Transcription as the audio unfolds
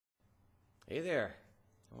Hey there,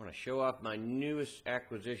 I want to show off my newest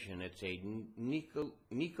acquisition. It's a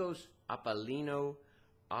Nikos Apollonio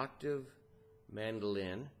Octave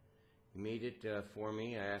Mandolin. He made it for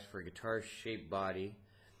me. I asked for a guitar-shaped body.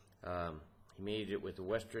 He made it with a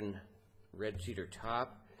Western red cedar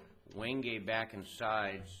top, wenge back and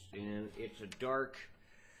sides, and it's a dark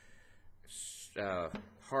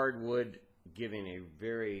hardwood, giving a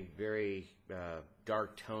very, very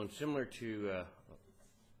dark tone, similar to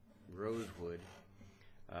rosewood.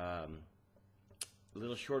 A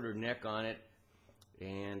little shorter neck on it,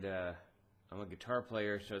 and I'm a guitar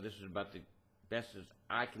player, so this is about the best as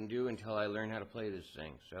I can do until I learn how to play this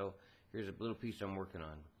thing. So here's a little piece I'm working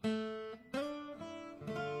on.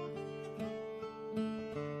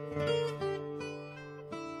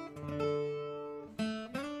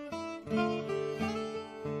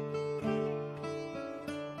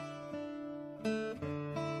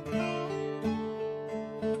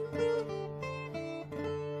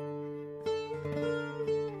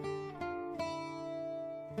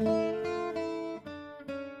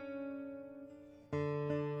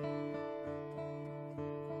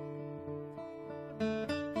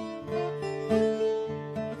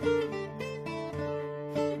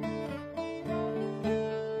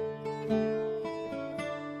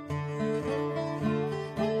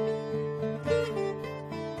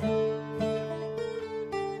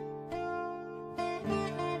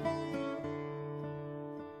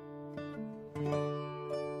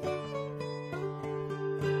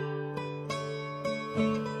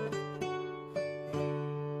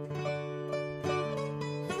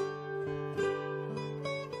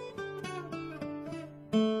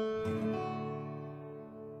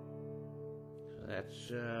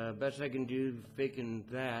 That's best I can do faking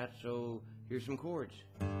that, so here's some chords.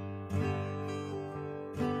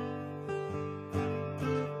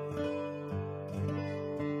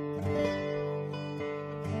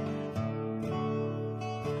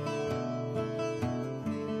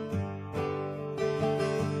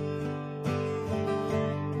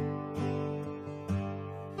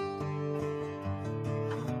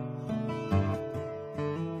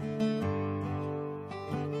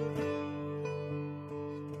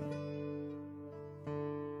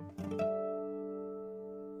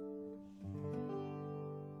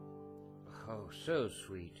 Oh, so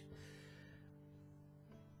sweet.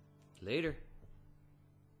 Later.